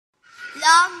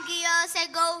Long years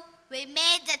ago, we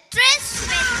made the tryst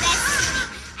with destiny,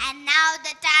 and now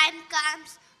the time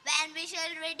comes when we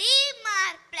shall redeem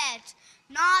our pledge,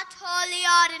 not wholly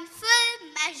or in full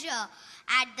measure,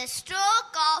 at the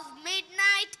stroke of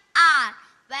midnight hour,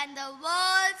 when the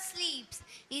world sleeps.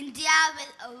 India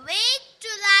will awake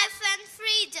to life and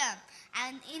freedom,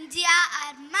 and India,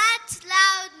 our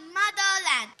much-loved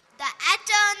motherland, the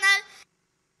eternal,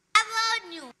 ever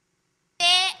new.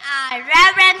 Pay our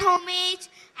reverent homage,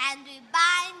 and we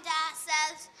bind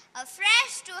ourselves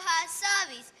afresh to her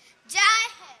service. Jai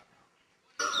Hind.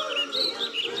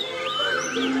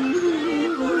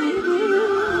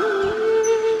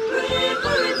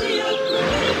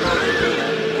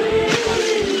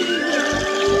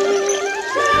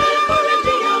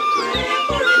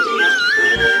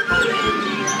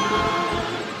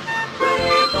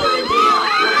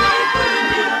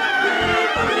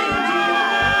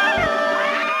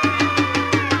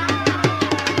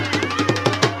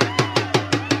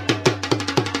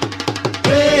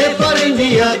 Pray for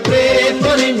India,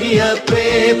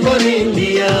 pray for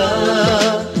India,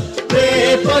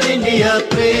 pray for India,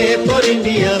 pray for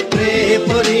India, pray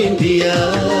for India.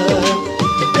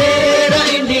 Tera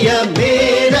India,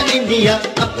 mera India,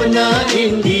 apna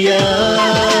India.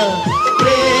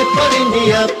 Pray for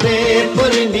India, pray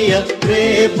for India,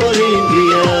 pray for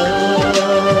India.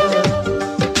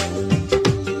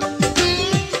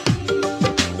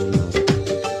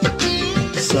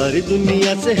 सारी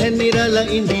दुनिया से है निराला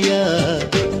India,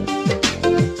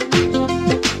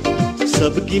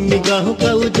 सबकी निगाहों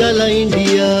का उजाला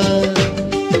India.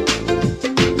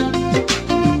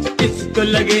 इसको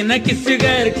लगे न किसी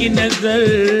गैर की नजर,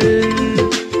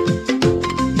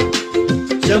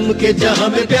 चमके जहां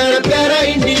में प्यारा प्यारा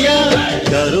इंडिया।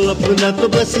 यारो अपना तो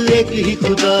बस एक ही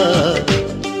खुदा,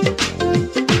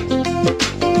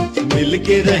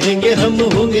 मिलके रहेंगे हम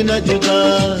होंगे ना जुदा।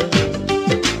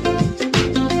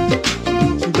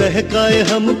 बहकाए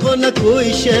हमको न कोई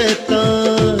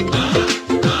शैतान,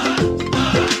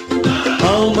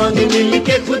 आओ मांग मिल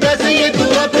के खुदा से ये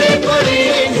दुआ, प्रे फॉर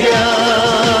इंडिया,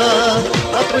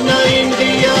 अपना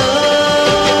India.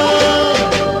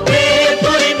 Pray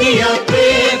for India, pray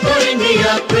for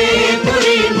India, pray for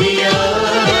India,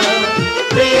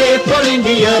 pray for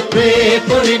India, pray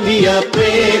for India,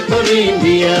 pray for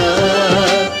India.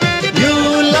 You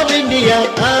love India,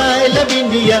 I love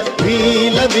India, we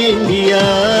love India.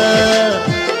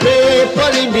 Pray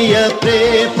for India,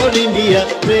 pray for India,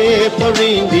 pray for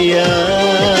India.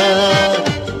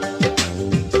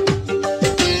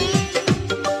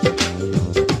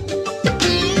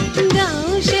 गाँव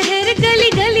शहर गली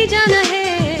गली जाना है,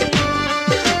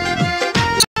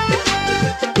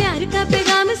 प्यार का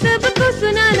पैगाम सबको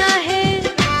सुनाना है।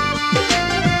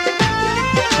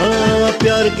 हाँ,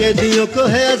 प्यार कैदियों को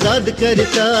है आजाद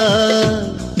करता,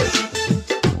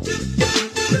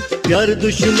 प्यार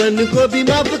दुश्मन को भी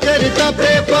माफ करता।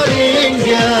 प्रे फॉर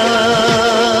इंडिया,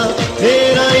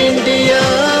 मेरा India.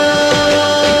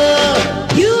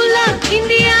 You love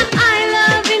India, I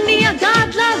love India, God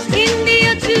loves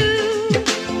India too.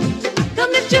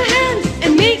 Come lift your hands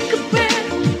and make a prayer,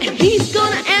 and He's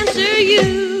gonna answer you.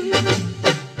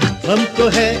 हमको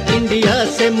है इंडिया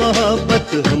से मोहब्बत,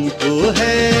 हमको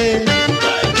है,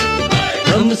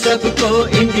 हम सबको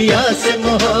इंडिया से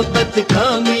मोहब्बत।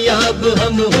 कामयाब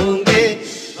हम होंगे,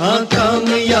 हाँ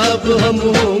कामयाब हम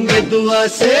होंगे, दुआ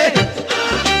से,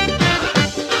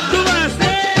 दुआ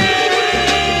से,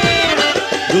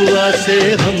 दुआ से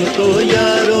हम तो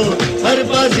यारो हर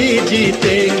बाजी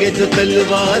जीतेंगे। जो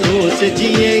तलवारों से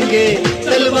जिएंगे,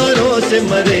 तलवारों से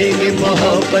मरेंगे,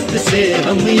 मोहब्बत से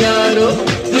हम यारो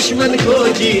दुश्मन को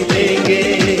जीतेंगे।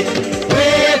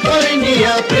 Pray for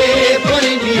India, pray for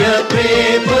India, pray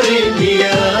for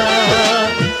India.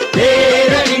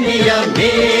 तेरा इंडिया,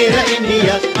 मेरा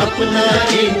इंडिया, अपना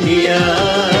India.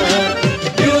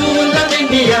 You love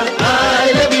India, I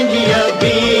love India,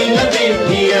 we love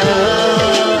India.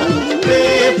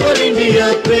 Pray for India,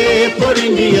 pray for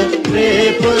India, pray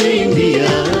for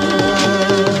India.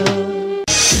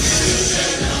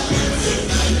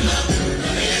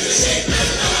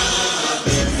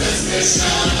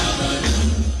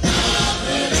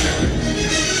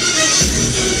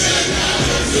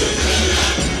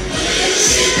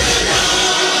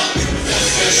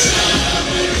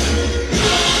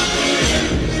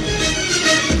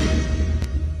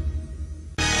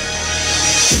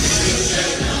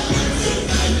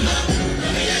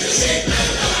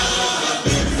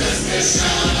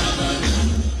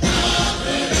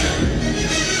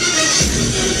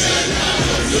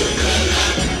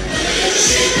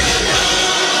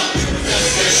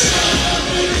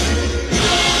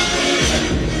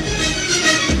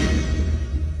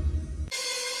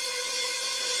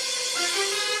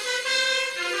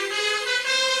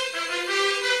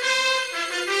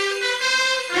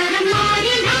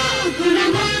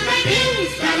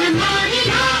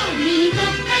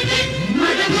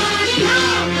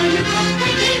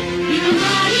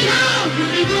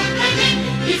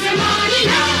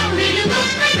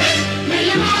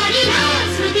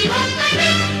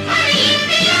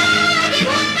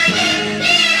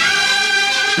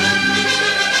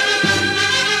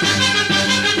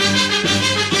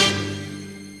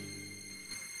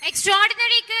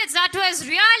 was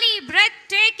really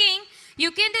breathtaking.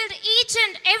 You kindled each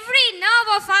and every nerve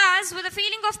of ours with a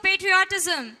feeling of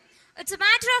patriotism. It's a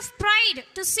matter of pride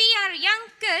to see our young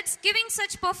kids giving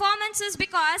such performances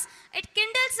because it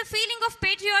kindles the feeling of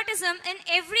patriotism in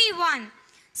everyone.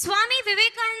 Swami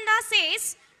Vivekananda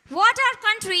says, what our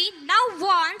country now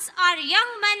wants are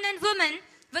young men and women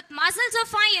with muscles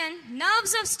of iron,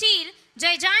 nerves of steel,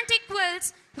 gigantic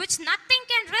wills, which nothing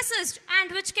can resist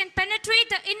and which can penetrate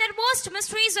the innermost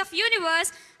mysteries of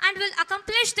universe and will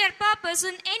accomplish their purpose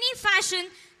in any fashion,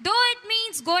 though it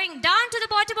means going down to the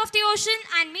bottom of the ocean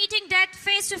and meeting death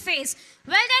face to face.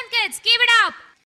 Well done, kids. Keep it up.